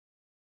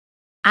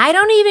I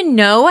don't even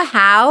know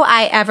how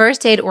I ever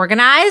stayed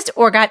organized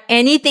or got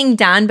anything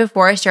done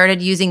before I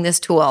started using this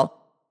tool.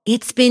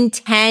 It's been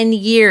 10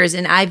 years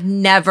and I've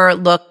never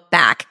looked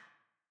back.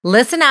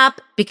 Listen up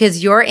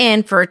because you're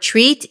in for a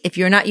treat if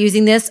you're not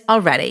using this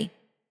already.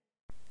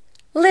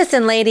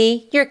 Listen,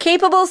 lady, you're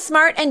capable,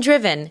 smart, and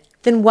driven.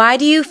 Then why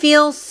do you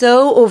feel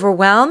so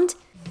overwhelmed?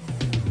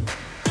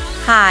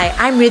 Hi,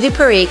 I'm Ritu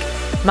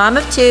Parikh, mom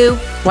of 2,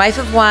 wife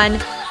of 1,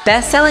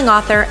 best-selling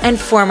author, and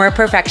former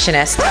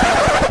perfectionist.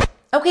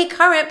 Okay,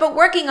 current, but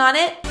working on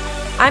it.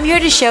 I'm here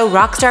to show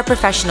rockstar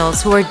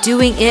professionals who are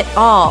doing it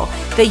all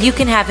that you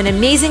can have an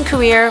amazing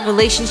career,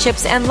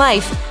 relationships, and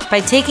life by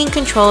taking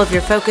control of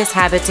your focus,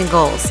 habits, and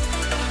goals.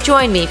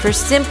 Join me for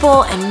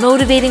simple and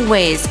motivating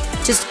ways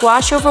to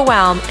squash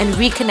overwhelm and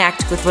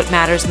reconnect with what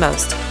matters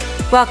most.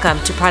 Welcome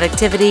to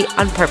Productivity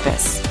on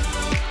Purpose.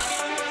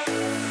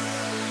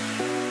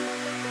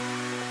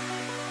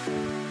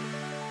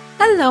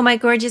 Hello, my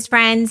gorgeous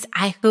friends.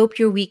 I hope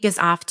your week is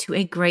off to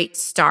a great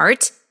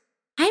start.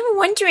 I'm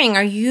wondering,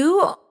 are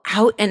you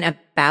out and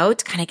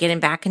about, kind of getting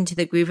back into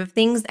the groove of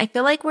things? I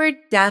feel like we're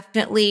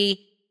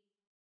definitely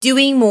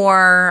doing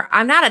more.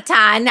 I'm not a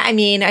ton.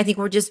 I think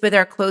we're just with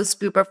our close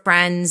group of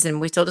friends and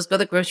we still just go to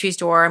the grocery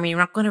store. We're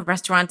not going to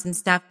restaurants and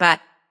stuff, but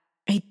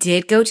I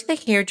did go to the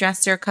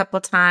hairdresser a couple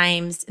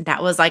times.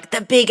 That was like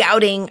the big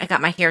outing. I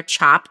got my hair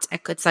chopped.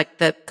 It's like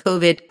the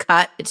COVID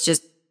cut. It's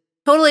just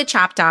totally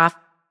chopped off.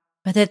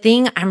 But the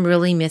thing I'm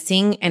really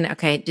missing, and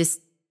okay, just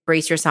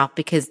brace yourself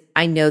because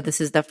I know this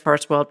is the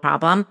first world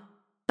problem,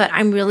 but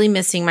I'm really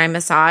missing my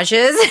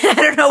massages. I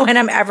don't know when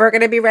I'm ever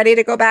going to be ready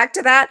to go back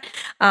to that.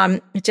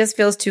 It just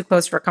feels too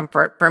close for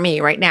comfort for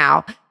me right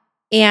now.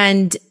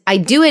 And I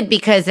do it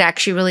because it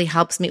actually really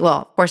helps me.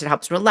 Well, of course, it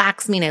helps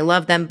relax me and I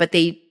love them, but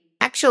they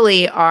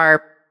actually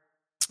are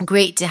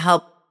great to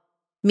help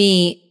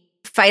me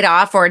fight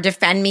off or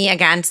defend me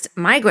against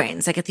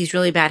migraines. I get these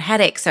really bad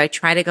headaches. So I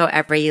try to go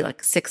every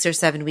 6 or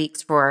 7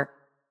 weeks for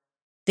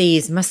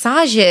these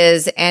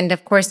massages. And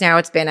of course, now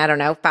it's been,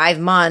 5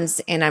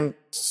 months and I'm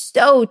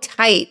so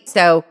tight.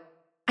 So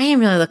I am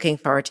really looking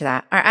forward to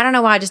that. I don't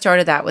know why I just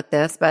started that with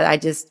this, but I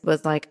just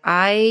was like,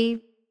 I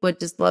would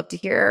just love to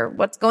hear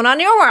what's going on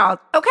in your world.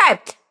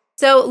 Okay.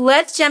 So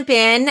let's jump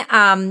in.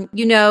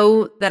 You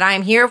know that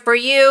I'm here for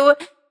you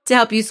to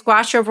help you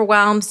squash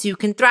overwhelm so you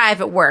can thrive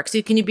at work, so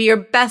you can be your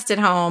best at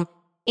home.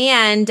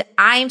 And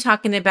I'm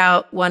talking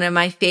about one of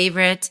my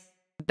favorite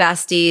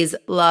besties,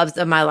 loves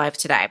of my life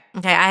today.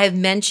 Okay. I have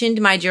mentioned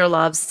my dear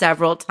loves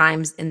several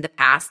times in the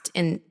past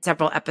in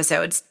several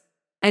episodes.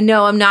 I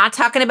know I'm not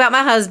talking about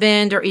my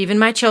husband or even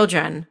my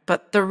children,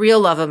 but the real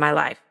love of my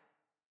life,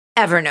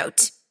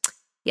 Evernote.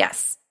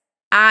 Yes.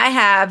 I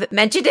have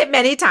mentioned it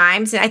many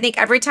times. And I think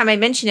every time I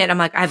mention it, I'm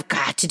like, I've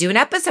got to do an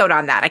episode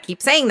on that. I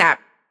keep saying that.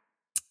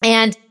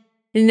 And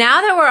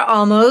now that we're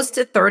almost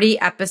 30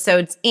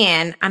 episodes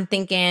in, I'm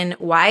thinking,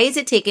 why is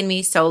it taking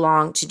me so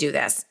long to do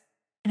this?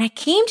 And I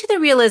came to the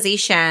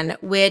realization,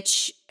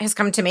 which has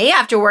come to me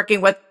after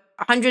working with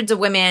hundreds of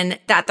women,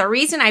 that the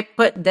reason I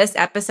put this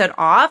episode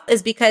off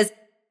is because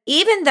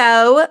even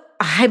though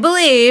I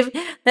believe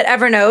that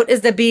Evernote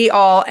is the be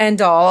all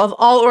end all of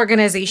all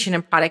organization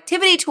and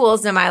productivity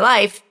tools in my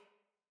life,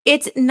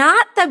 it's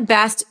not the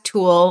best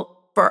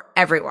tool for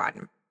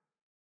everyone.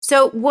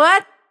 So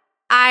what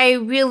I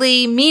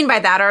really mean by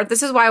that, or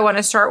this is why I want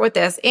to start with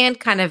this and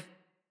kind of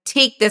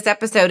take this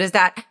episode, is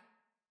that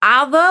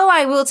although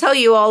I will tell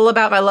you all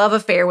about my love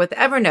affair with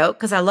Evernote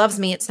because I loves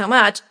me it so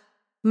much,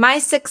 my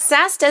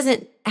success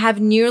doesn't have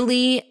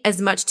nearly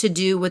as much to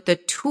do with the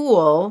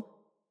tool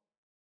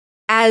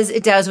as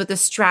it does with the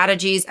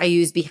strategies I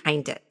use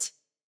behind it.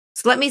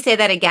 So let me say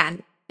that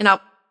again, and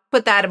I'll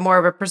put that in more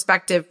of a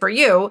perspective for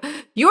you.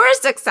 Your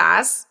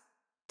success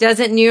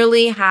doesn't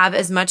nearly have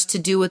as much to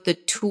do with the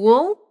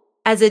tool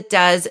as it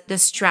does the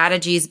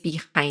strategies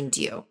behind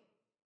you.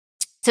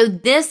 So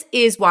this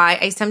is why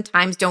I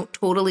sometimes don't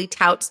totally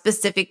tout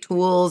specific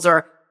tools,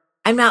 or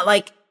I'm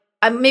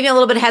maybe a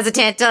little bit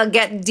hesitant to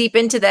get deep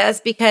into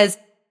this, because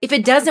if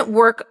it doesn't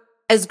work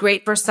as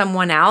great for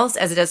someone else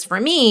as it does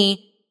for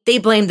me, they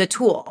blame the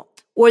tool,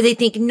 or they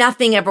think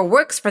nothing ever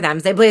works for them.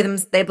 They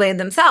blame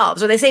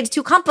themselves, or they say it's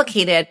too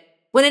complicated.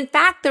 When in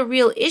fact, the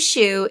real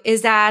issue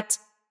is that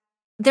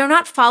they're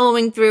not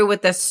following through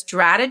with the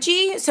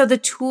strategy. So the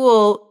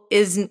tool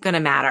isn't going to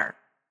matter.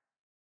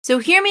 So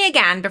hear me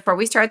again before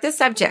we start this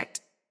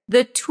subject.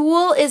 The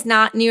tool is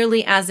not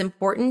nearly as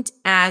important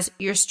as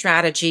your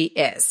strategy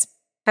is.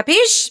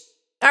 Capiche?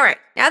 All right.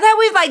 Now that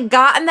we've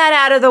gotten that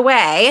out of the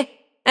way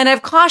and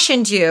I've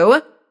cautioned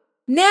you,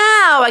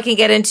 now I can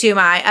get into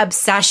my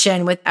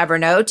obsession with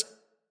Evernote,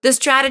 the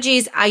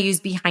strategies I use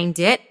behind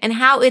it, and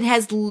how it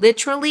has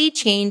literally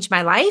changed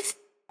my life.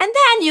 And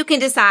then you can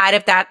decide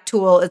if that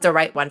tool is the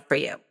right one for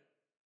you.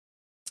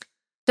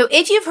 So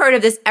if you've heard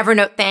of this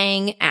Evernote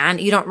thing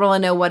and you don't really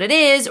know what it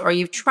is, or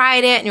you've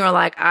tried it and you're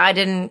like, I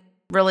didn't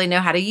really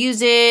know how to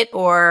use it,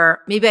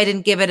 or maybe I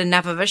didn't give it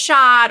enough of a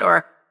shot,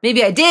 or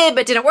maybe I did,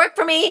 but didn't work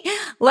for me,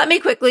 let me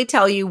quickly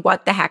tell you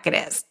what the heck it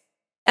is.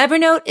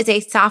 Evernote is a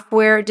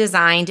software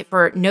designed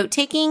for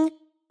note-taking,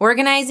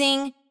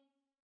 organizing,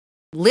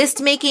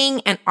 list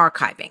making, and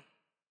archiving.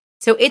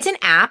 So it's an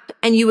app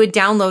and you would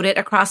download it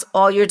across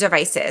all your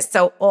devices.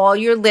 So all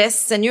your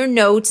lists and your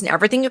notes and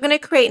everything you're going to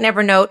create in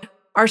Evernote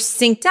are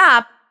synced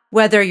up,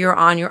 whether you're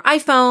on your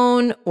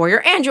iPhone or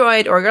your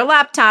Android or your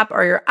laptop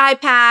or your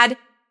iPad.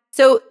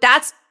 So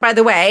that's, by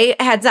the way,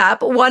 heads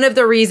up, one of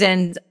the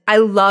reasons I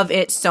love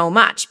it so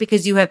much,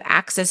 because you have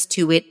access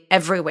to it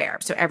everywhere.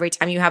 So every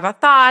time you have a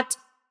thought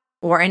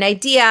or an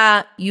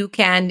idea, you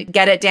can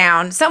get it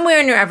down somewhere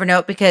in your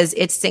Evernote because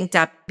it's synced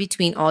up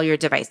between all your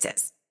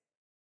devices.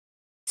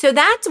 So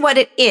that's what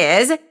it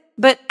is.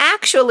 But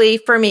actually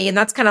for me, and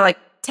that's kind of like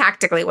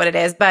tactically what it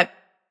is, but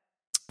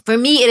for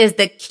me, it is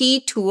the key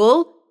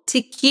tool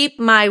to keep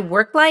my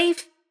work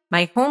life,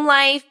 my home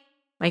life,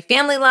 my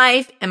family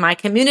life, and my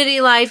community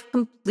life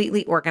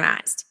completely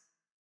organized.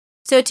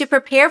 So to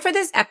prepare for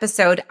this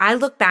episode, I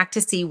look back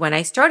to see when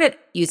I started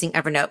using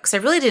Evernote because I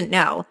really didn't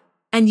know,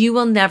 and you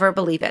will never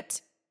believe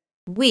it.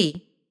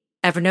 We,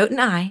 Evernote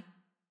and I,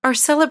 are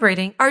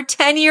celebrating our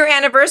 10-year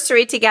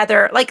anniversary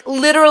together, like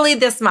literally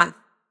this month.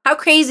 How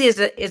crazy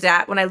is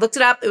that? When I looked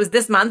it up, it was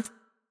this month.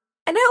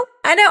 I know,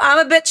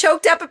 I'm a bit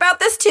choked up about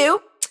this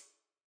too.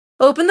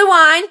 Open the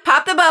wine,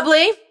 pop the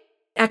bubbly.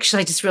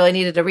 Actually, I just really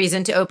needed a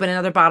reason to open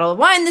another bottle of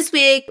wine this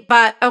week,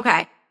 but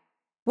okay.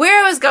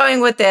 Where I was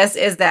going with this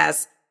is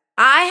this.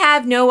 I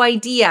have no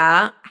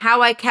idea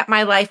how I kept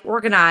my life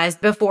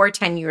organized before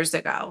 10 years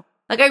ago.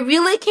 Like, I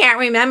really can't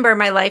remember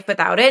my life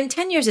without it, and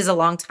 10 years is a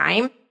long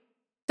time.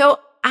 So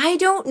I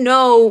don't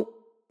know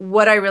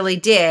what I really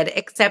did,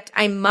 except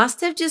I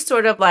must have just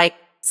sort of like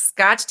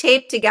scotch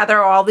taped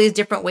together all these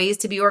different ways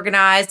to be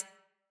organized,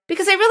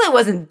 because I really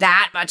wasn't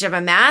that much of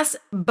a mess.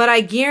 But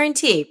I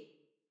guarantee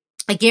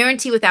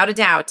without a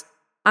doubt,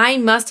 I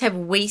must have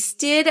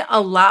wasted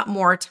a lot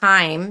more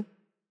time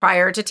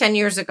prior to 10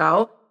 years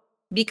ago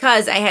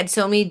because I had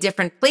so many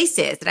different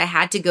places that I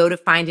had to go to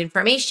find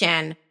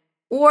information.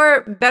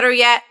 Or better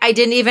yet, I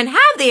didn't even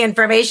have the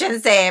information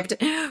saved,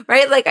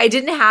 right? Like, I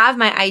didn't have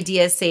my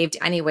ideas saved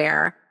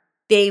anywhere.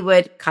 They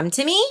would come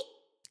to me,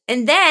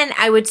 and then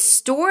I would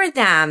store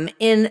them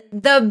in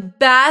the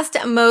best,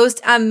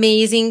 most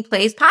amazing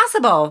place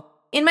possible,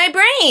 in my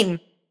brain.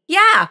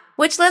 Yeah,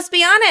 which, let's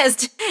be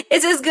honest,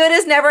 is as good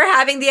as never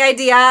having the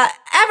idea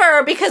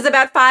ever, because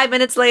about 5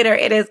 minutes later,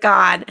 it is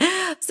gone.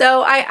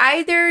 So I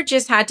either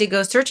just had to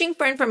go searching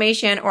for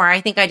information, or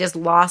I think I just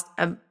lost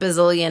a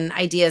bazillion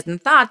ideas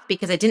and thoughts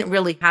because I didn't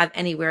really have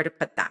anywhere to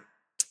put them.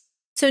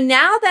 So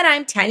now that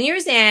I'm 10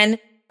 years in,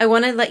 I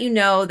want to let you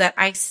know that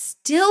I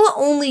still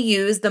only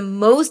use the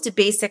most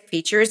basic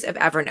features of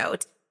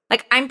Evernote.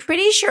 Like, I'm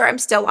pretty sure I'm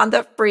still on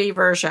the free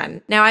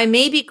version. Now, I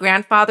may be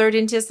grandfathered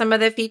into some of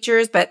the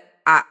features, but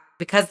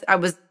because I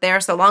was there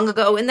so long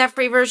ago in that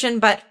free version,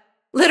 but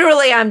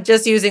literally I'm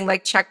just using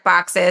like check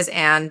boxes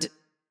and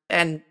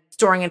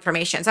storing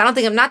information. So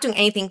I'm not doing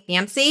anything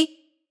fancy.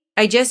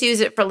 I just use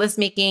it for list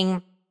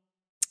making,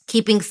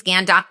 keeping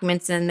scanned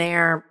documents in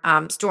there,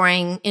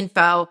 storing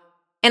info.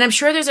 And I'm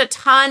sure there's a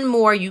ton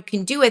more you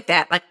can do with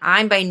that. Like,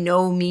 I'm by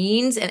no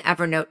means an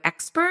Evernote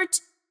expert,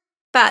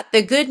 but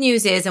the good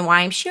news is, and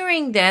why I'm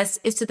sharing this,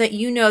 is so that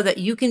you know that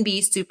you can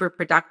be super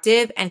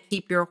productive and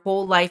keep your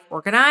whole life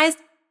organized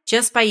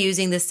just by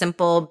using the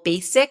simple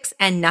basics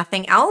and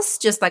nothing else,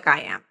 just like I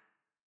am.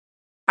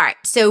 All right,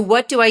 so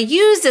what do I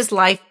use this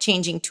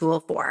life-changing tool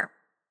for?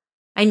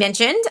 I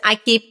mentioned I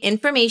keep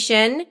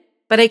information,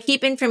 but I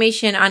keep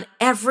information on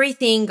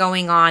everything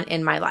going on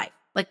in my life.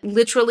 Like,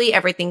 literally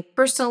everything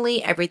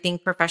personally, everything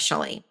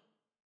professionally.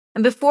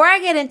 And before I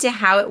get into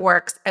how it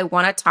works, I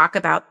want to talk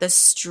about the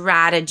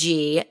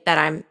strategy that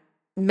I'm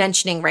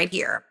mentioning right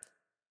here.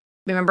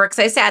 Remember, because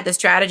I said the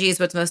strategy is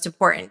what's most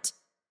important.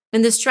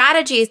 And the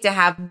strategy is to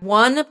have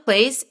one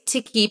place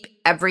to keep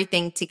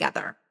everything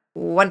together.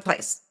 One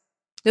place.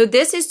 Now,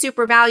 this is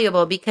super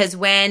valuable because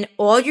when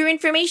all your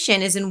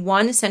information is in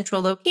one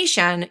central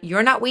location,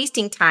 you're not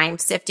wasting time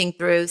sifting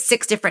through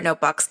 6 different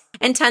notebooks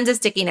and tons of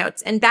sticky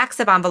notes and backs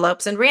of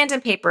envelopes and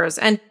random papers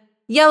and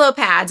yellow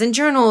pads and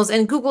journals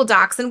and Google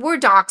Docs and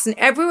Word docs and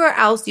everywhere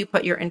else you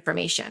put your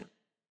information.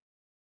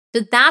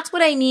 So that's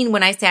what I mean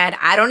when I said,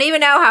 I don't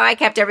even know how I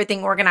kept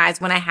everything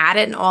organized when I had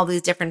it in all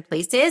these different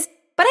places,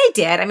 but I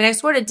did. I mean, I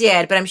sort of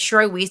did, but I'm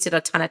sure I wasted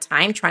a ton of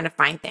time trying to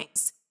find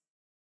things.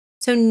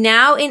 So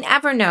now in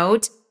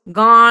Evernote,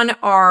 gone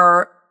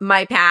are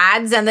my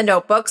pads and the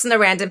notebooks and the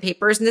random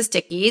papers and the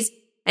stickies,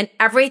 and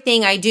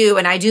everything I do,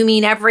 and I do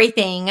mean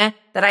everything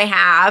that I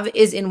have,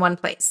 is in one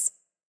place.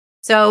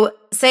 So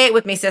say it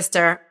with me,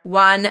 sister,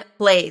 one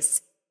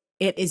place.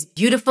 It is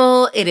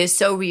beautiful, it is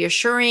so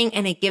reassuring,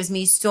 and it gives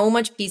me so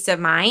much peace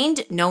of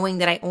mind knowing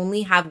that I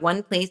only have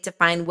one place to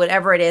find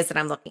whatever it is that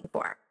I'm looking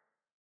for.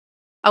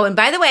 Oh, and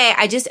by the way,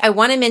 I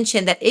want to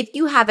mention that if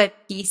you have a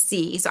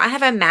PC, so I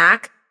have a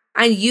Mac,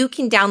 and you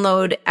can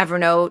download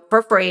Evernote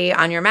for free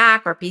on your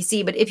Mac or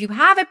PC, but if you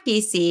have a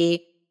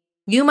PC,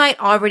 you might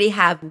already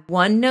have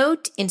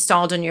OneNote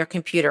installed on your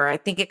computer. I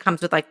think it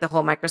comes with like the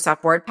whole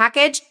Microsoft Word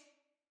package.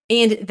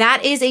 And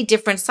that is a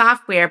different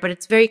software, but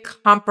it's very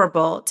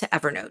comparable to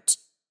Evernote.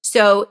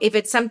 So if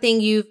it's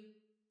something you've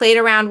played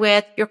around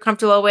with, you're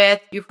comfortable with,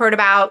 you've heard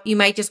about, you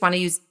might just want to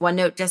use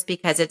OneNote just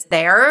because it's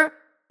there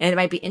and it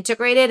might be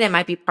integrated. It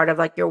might be part of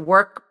like your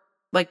work,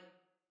 like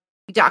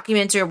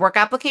documents or your work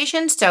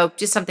applications. So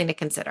just something to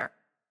consider.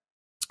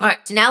 All right.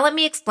 So now let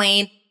me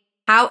explain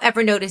how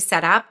Evernote is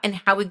set up and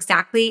how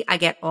exactly I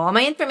get all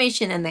my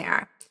information in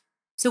there.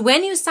 So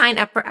when you sign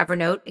up for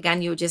Evernote,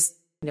 again, you would just,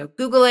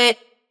 Google it,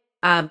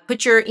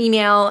 put your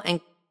email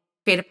and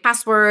create a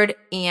password.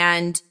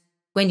 And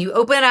when you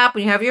open it up,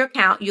 when you have your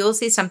account, you'll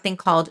see something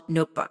called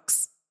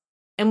notebooks.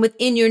 And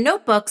within your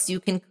notebooks, you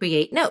can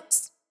create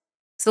notes.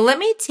 So let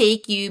me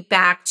take you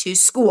back to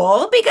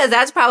school because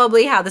that's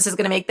probably how this is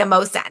going to make the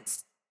most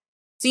sense.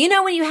 So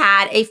when you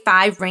had a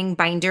 5-ring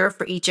binder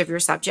for each of your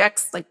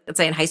subjects, like let's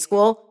say in high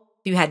school,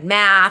 you had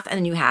math and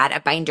then you had a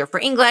binder for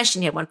English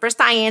and you had one for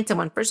science and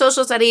one for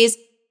social studies.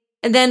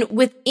 And then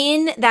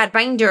within that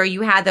binder,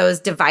 you had those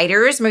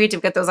dividers. Remember,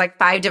 you get those like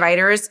 5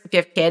 dividers. If you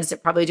have kids, they're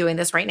probably doing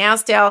this right now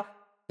still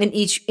in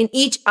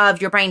each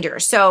of your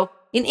binders. So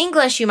in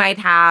English, you might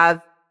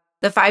have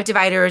the 5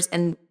 dividers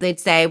and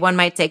one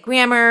might say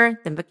grammar,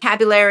 then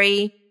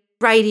vocabulary,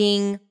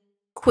 writing,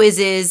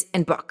 quizzes,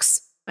 and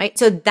books, right?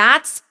 So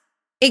that's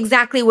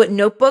exactly what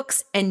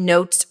notebooks and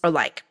notes are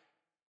like.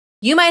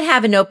 You might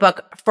have a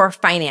notebook for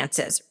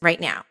finances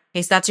right now.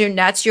 Okay, so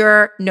that's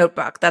your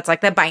notebook. That's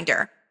like the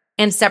binder.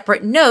 And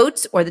separate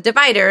notes or the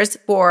dividers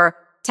for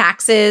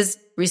taxes,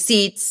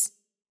 receipts,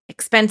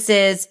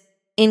 expenses,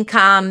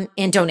 income,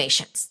 and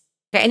donations.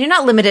 Okay, and you're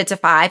not limited to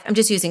 5. I'm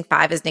just using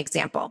 5 as an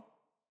example.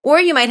 Or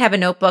you might have a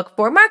notebook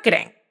for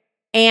marketing.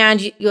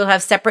 And you'll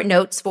have separate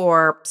notes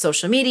for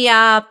social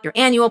media, your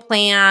annual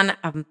plan,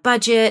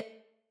 budget,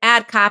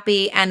 ad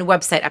copy, and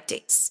website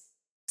updates.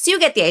 So you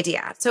get the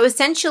idea. So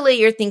essentially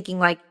you're thinking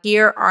like,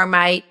 here are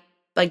my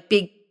like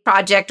big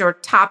project or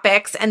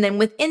topics. And then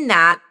within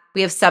that,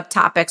 we have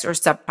subtopics or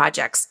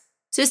subprojects.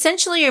 So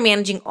essentially you're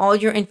managing all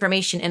your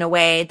information in a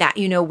way that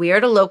you know where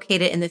to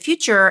locate it in the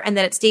future and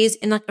that it stays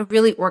in like a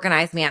really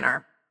organized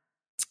manner,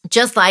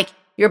 just like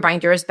your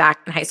binders back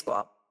in high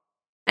school.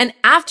 And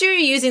after you're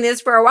using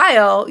this for a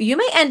while, you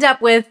may end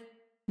up with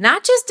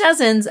not just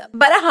dozens,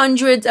 but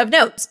hundreds of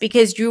notes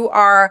because you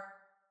are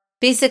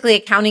basically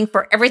accounting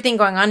for everything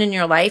going on in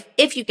your life.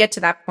 If you get to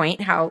that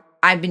point, how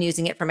I've been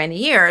using it for many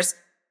years,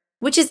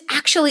 which is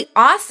actually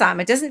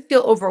awesome. It doesn't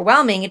feel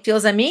overwhelming. It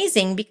feels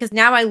amazing because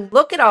now I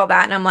look at all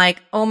that and I'm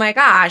like, oh my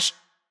gosh,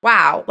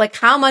 wow. Like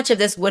how much of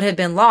this would have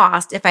been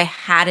lost if I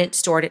hadn't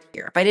stored it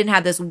here, if I didn't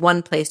have this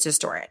one place to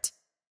store it.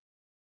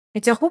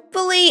 And so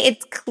hopefully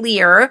it's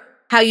clear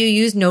how you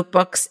use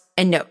notebooks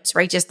and notes,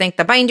 right? Just think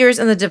the binders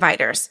and the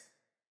dividers.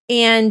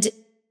 And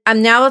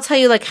now I'll tell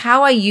you like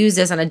how I use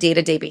this on a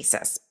day-to-day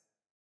basis.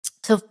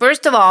 So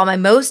first of all, my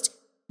most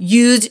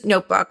used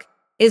notebook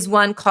is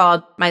one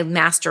called my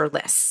master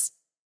lists.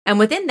 And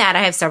within that,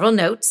 I have several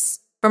notes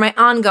for my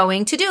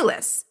ongoing to-do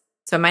lists.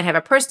 So I might have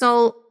a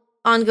personal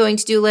ongoing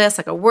to-do list,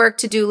 like a work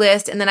to-do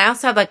list. And then I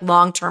also have like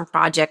long-term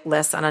project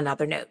lists on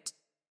another note.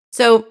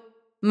 So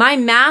my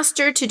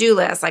master to-do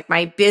list, like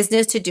my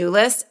business to-do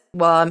list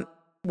while I'm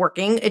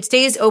working, it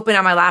stays open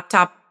on my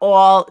laptop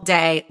all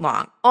day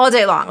long.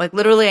 Like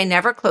literally, I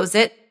never close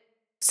it.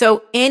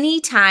 So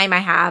anytime I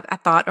have a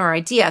thought or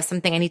idea of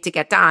something I need to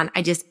get done,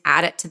 I just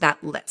add it to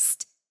that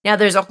list. Now,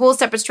 there's a whole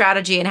separate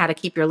strategy on how to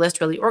keep your list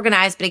really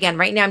organized. But again,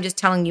 right now, I'm just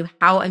telling you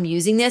how I'm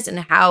using this and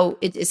how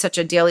it is such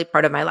a daily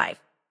part of my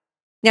life.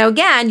 Now,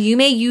 again, you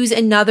may use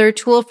another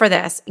tool for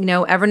this.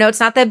 Evernote's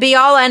not the be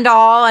all end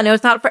all. I know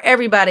it's not for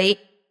everybody,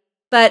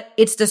 but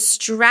it's the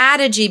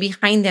strategy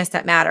behind this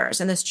that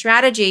matters. And the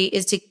strategy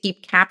is to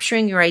keep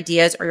capturing your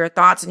ideas or your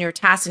thoughts and your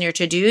tasks and your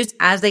to-dos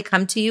as they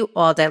come to you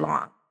all day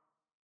long.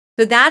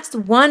 So that's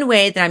one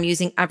way that I'm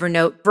using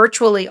Evernote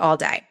virtually all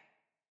day.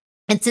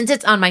 And since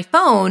it's on my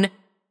phone,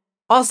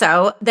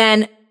 also,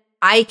 then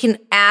I can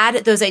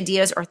add those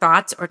ideas or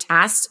thoughts or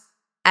tasks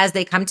as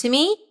they come to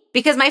me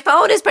because my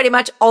phone is pretty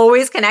much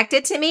always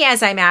connected to me,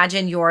 as I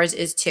imagine yours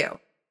is too.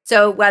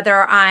 So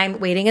whether I'm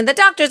waiting in the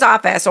doctor's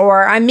office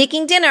or I'm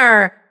making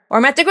dinner or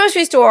I'm at the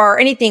grocery store or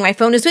anything, my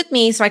phone is with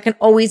me so I can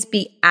always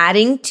be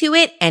adding to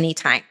it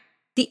anytime.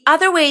 The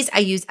other ways I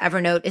use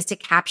Evernote is to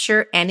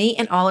capture any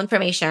and all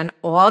information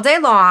all day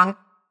long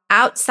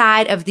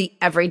outside of the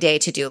everyday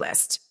to-do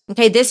list.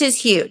 Okay, this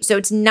is huge. So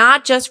it's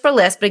not just for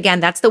lists, but again,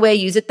 that's the way I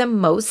use it the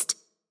most.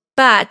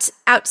 But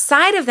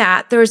outside of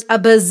that, there's a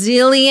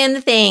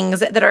bazillion things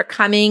that are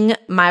coming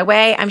my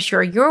way, I'm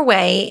sure your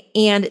way,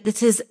 and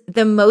this is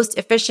the most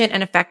efficient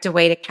and effective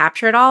way to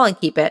capture it all and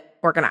keep it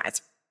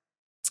organized.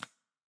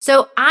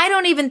 So I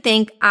don't even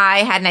think I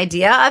had an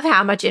idea of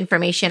how much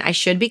information I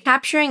should be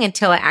capturing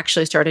until I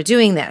actually started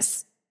doing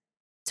this.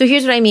 So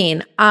here's what I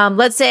mean.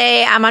 Let's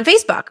say I'm on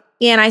Facebook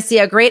and I see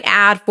a great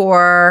ad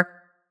for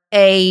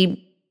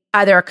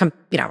either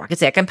I could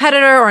say a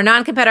competitor or a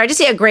non-competitor. I just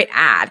see a great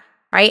ad,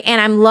 right? And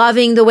I'm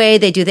loving the way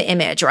they do the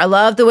image, or I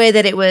love the way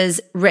that it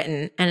was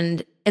written.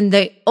 And in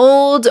the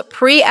old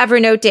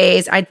pre-Evernote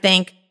days, I'd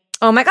think,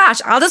 oh my gosh,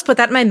 I'll just put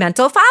that in my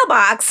mental file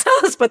box.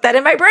 I'll just put that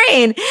in my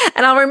brain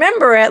and I'll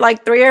remember it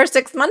like 3 or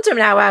 6 months from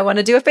now when I want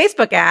to do a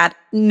Facebook ad.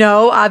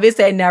 No,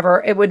 obviously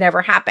it would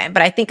never happen,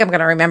 but I think I'm going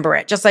to remember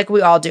it just like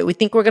we all do. We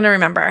think we're going to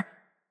remember.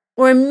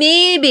 Or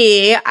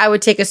maybe I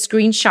would take a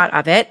screenshot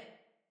of it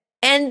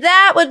and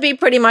that would be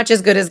pretty much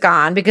as good as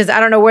gone because I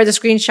don't know where the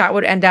screenshot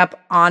would end up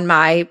on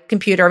my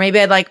computer. Maybe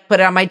I'd like put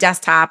it on my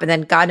desktop and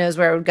then God knows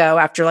where it would go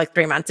after like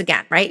 3 months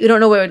again, right? You don't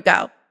know where it would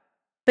go.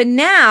 But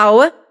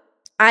now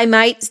I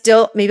might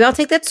maybe I'll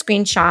take that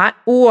screenshot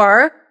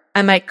or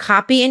I might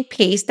copy and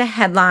paste the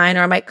headline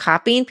or I might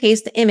copy and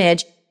paste the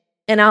image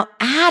and I'll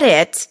add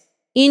it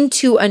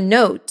into a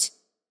note.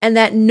 And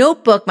that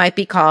notebook might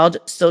be called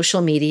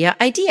Social Media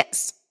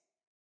Ideas.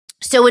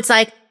 So it's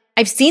like,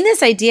 I've seen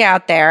this idea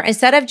out there.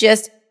 Instead of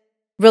just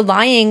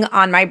relying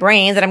on my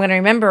brain that I'm going to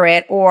remember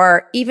it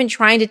or even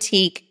trying to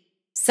take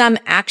some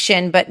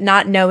action but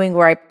not knowing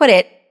where I put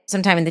it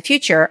sometime in the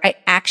future, I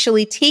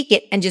actually take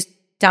it and just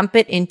dump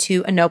it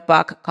into a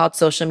notebook called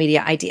Social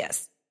Media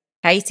Ideas.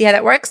 Okay, you see how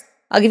that works?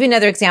 I'll give you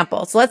another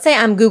example. So let's say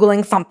I'm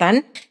Googling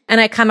something and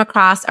I come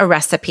across a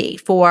recipe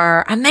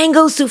for a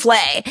mango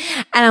souffle.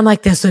 And I'm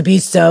like, this would be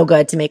so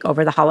good to make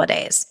over the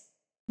holidays.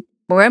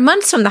 We're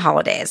months from the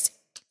holidays.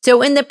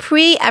 So in the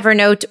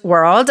pre-Evernote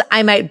world,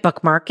 I might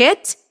bookmark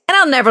it and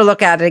I'll never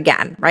look at it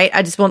again, right?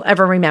 I just won't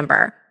ever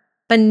remember.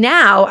 But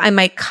now I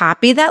might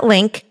copy that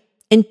link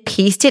and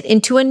paste it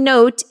into a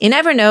note in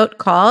Evernote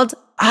called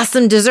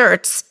Awesome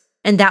Desserts.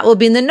 And that will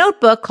be in the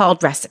notebook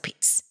called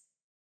Recipes.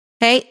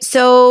 Okay.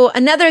 So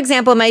another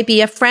example might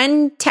be a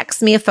friend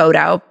texts me a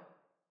photo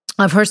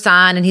of her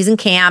son and he's in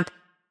camp.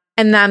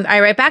 And then I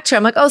write back to her.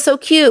 I'm like, oh, so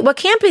cute. What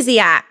camp is he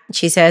at?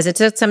 She says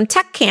it's at some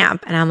tech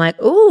camp. And I'm like,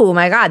 oh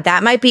my God,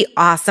 that might be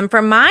awesome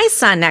for my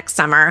son next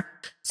summer.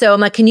 So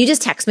I'm like, can you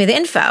just text me the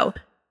info?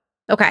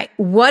 Okay.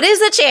 What is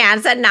the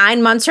chance that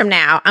 9 months from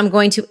now, I'm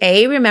going to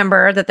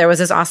remember that there was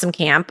this awesome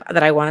camp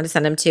that I wanted to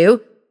send him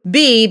to,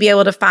 B, be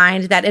able to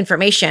find that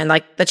information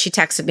like that she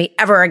texted me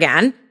ever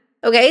again.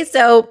 Okay.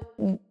 So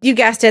you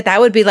guessed it. That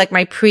would be like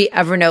my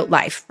pre-Evernote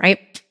life, right?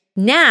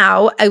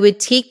 Now I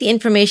would take the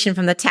information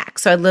from the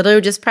text. So I'd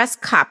literally just press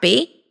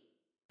copy.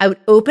 I would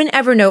open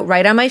Evernote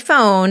right on my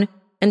phone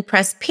and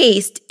press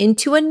paste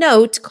into a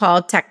note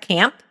called Tech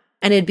Camp.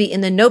 And it'd be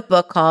in the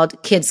notebook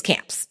called Kids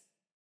Camps,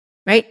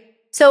 right?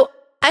 So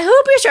I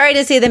hope you're starting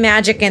to see the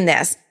magic in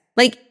this.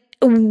 Like,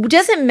 it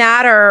doesn't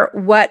matter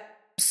what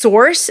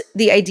source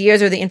the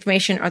ideas or the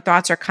information or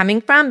thoughts are coming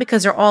from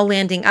because they're all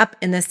landing up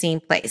in the same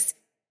place.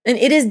 And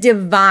it is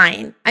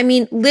divine. I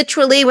mean,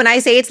 literally, when I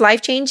say it's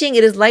life-changing,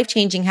 it is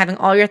life-changing having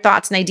all your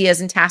thoughts and ideas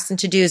and tasks and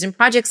to-dos and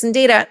projects and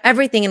data,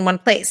 everything in one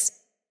place.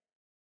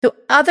 So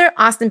other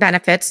awesome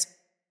benefits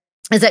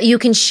is that you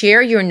can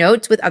share your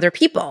notes with other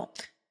people.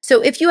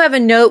 So if you have a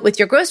note with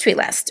your grocery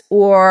list,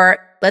 or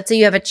let's say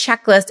you have a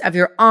checklist of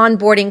your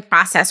onboarding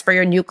process for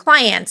your new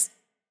clients,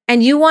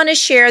 and you want to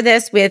share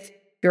this with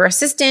your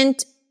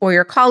assistant or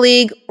your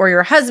colleague or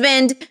your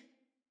husband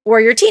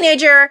or your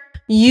teenager,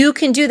 you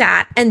can do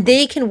that and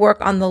they can work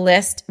on the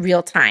list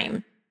real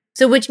time.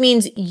 So which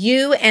means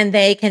you and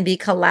they can be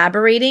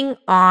collaborating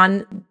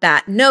on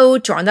that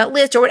note or on that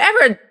list or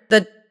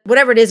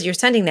whatever it is you're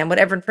sending them,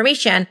 whatever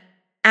information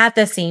at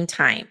the same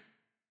time.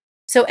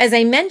 So as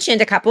I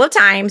mentioned a couple of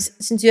times,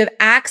 since you have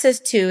access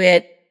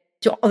to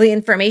all the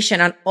information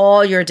on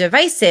all your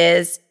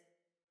devices,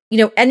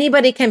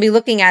 anybody can be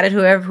looking at it,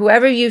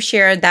 whoever you've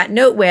shared that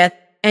note with,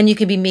 and you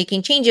can be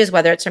making changes,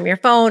 whether it's from your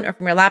phone or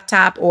from your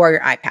laptop or your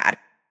iPad.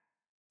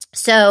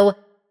 So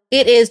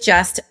it is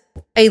just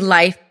a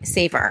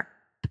lifesaver.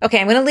 Okay,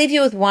 I'm going to leave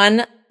you with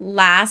one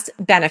last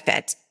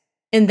benefit,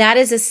 and that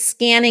is a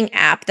scanning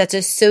app that's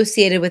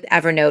associated with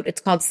Evernote.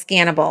 It's called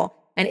Scannable,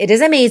 and it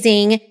is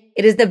amazing.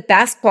 It is the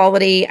best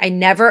quality. I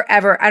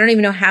don't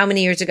even know how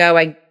many years ago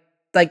I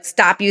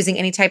stopped using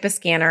any type of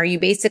scanner. You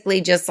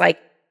basically just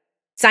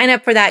sign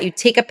up for that. You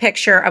take a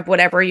picture of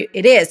whatever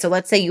it is. So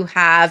let's say you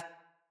have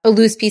a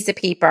loose piece of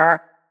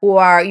paper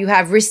or you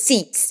have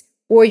receipts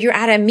or you're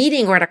at a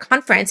meeting or at a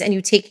conference and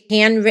you take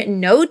handwritten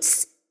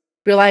notes.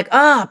 You're like,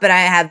 oh, but I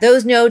have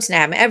those notes and I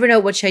have my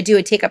Evernote. What should I do?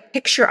 I take a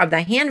picture of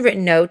the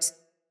handwritten notes.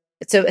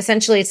 So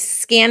essentially it's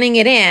scanning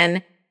it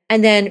in.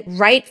 And then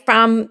right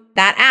from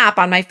that app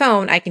on my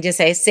phone, I can just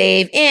say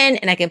save in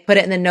and I can put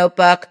it in the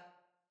notebook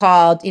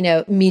called,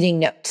 meeting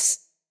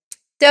notes.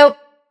 So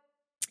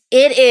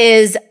it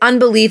is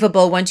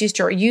unbelievable once you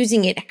start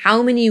using it,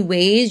 how many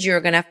ways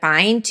you're going to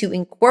find to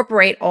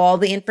incorporate all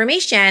the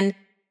information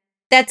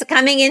that's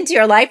coming into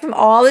your life from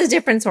all these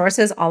different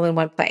sources all in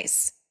one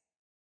place.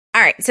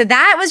 All right. So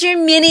that was your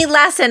mini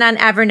lesson on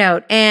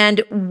Evernote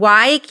and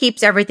why it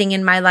keeps everything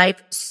in my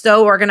life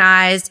so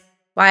organized,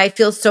 why I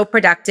feel so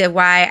productive,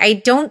 why I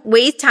don't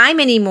waste time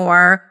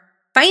anymore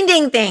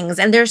finding things.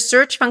 And their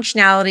search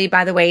functionality,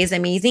 by the way, is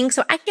amazing.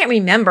 So I can't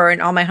remember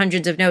in all my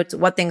hundreds of notes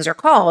what things are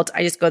called.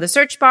 I just go to the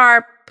search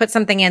bar, put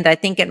something in that I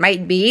think it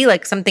might be,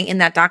 like something in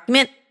that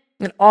document,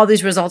 and all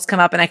these results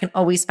come up and I can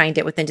always find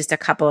it within just a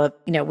couple of,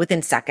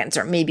 within seconds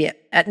or maybe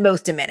at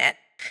most a minute.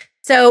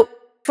 So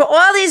for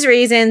all these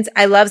reasons,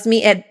 I loves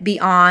me at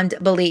beyond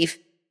belief.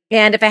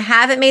 And if I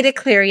haven't made it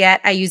clear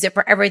yet, I use it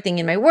for everything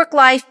in my work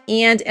life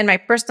and in my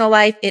personal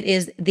life. It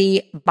is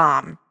the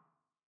bomb.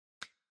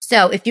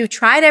 So if you've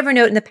tried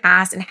Evernote in the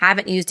past and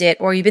haven't used it,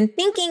 or you've been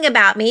thinking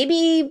about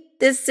maybe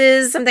this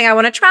is something I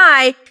want to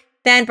try,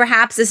 then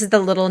perhaps this is the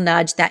little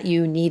nudge that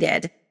you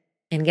needed.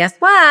 And guess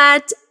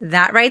what?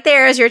 That right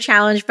there is your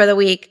challenge for the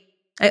week.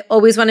 I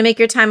always want to make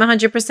your time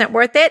 100%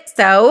 worth it.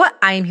 So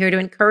I am here to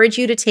encourage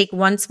you to take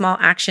one small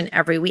action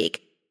every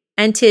week.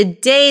 And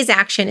today's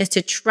action is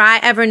to try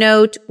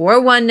Evernote or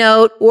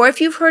OneNote, or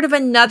if you've heard of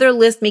another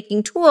list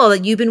making tool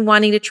that you've been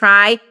wanting to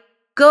try,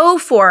 go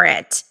for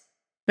it.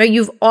 Now,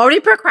 you've already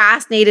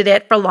procrastinated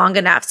it for long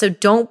enough, so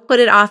don't put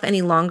it off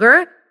any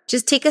longer.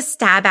 Just take a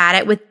stab at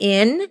it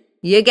within,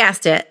 you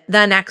guessed it,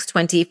 the next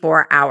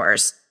 24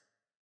 hours.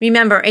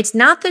 Remember, it's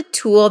not the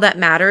tool that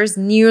matters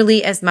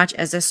nearly as much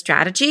as the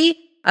strategy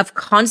of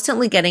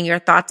constantly getting your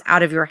thoughts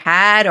out of your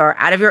head or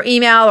out of your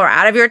email or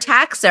out of your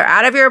text or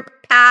out of your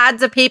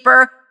pads of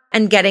paper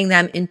and getting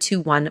them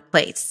into one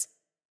place.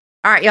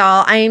 All right,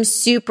 y'all, I am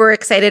super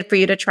excited for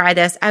you to try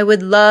this. I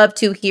would love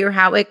to hear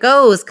how it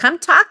goes. Come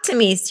talk to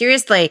me.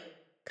 Seriously.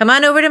 Come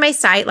on over to my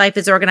site,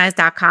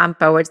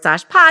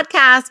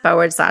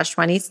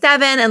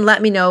 lifeisorganized.com/podcast/27 and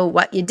let me know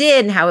what you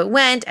did and how it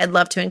went. I'd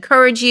love to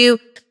encourage you.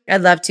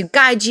 I'd love to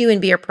guide you and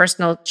be your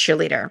personal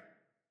cheerleader.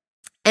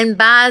 And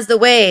by the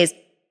ways,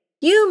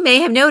 you may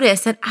have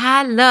noticed that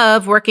I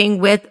love working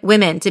with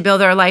women to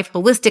build their life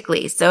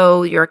holistically.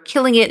 So you're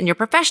killing it in your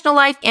professional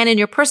life and in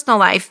your personal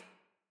life.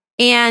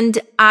 And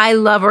I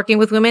love working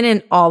with women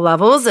in all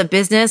levels of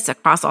business,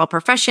 across all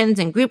professions,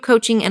 and group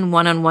coaching and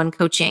one-on-one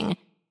coaching.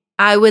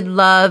 I would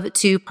love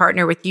to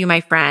partner with you,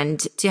 my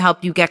friend, to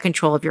help you get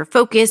control of your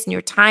focus and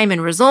your time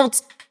and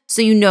results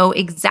so you know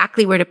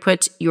exactly where to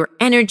put your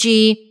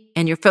energy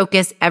and your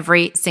focus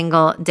every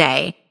single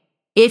day.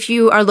 If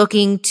you are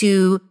looking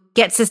to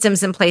get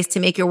systems in place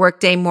to make your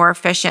workday more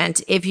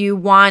efficient, if you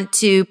want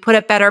to put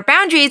up better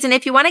boundaries, and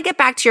if you want to get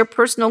back to your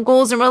personal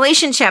goals and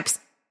relationships,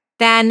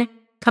 then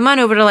come on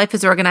over to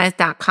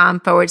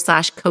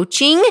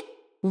lifeisorganized.com/coaching.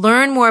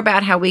 Learn more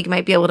about how we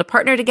might be able to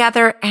partner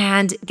together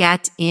and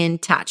get in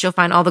touch. You'll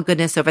find all the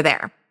goodness over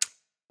there.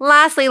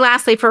 Lastly,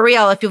 for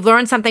real, if you've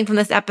learned something from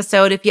this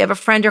episode, if you have a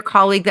friend or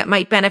colleague that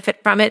might benefit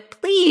from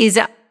it, please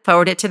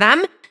forward it to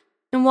them.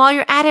 And while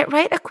you're at it,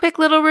 write a quick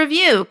little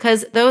review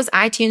because those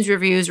iTunes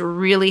reviews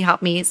really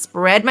help me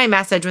spread my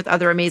message with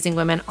other amazing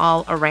women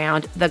all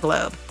around the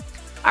globe.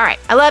 All right.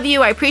 I love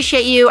you. I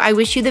appreciate you. I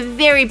wish you the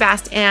very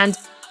best and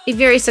a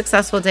very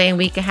successful day and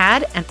week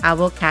ahead. And I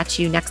will catch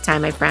you next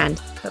time, my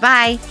friend.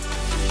 Bye-bye.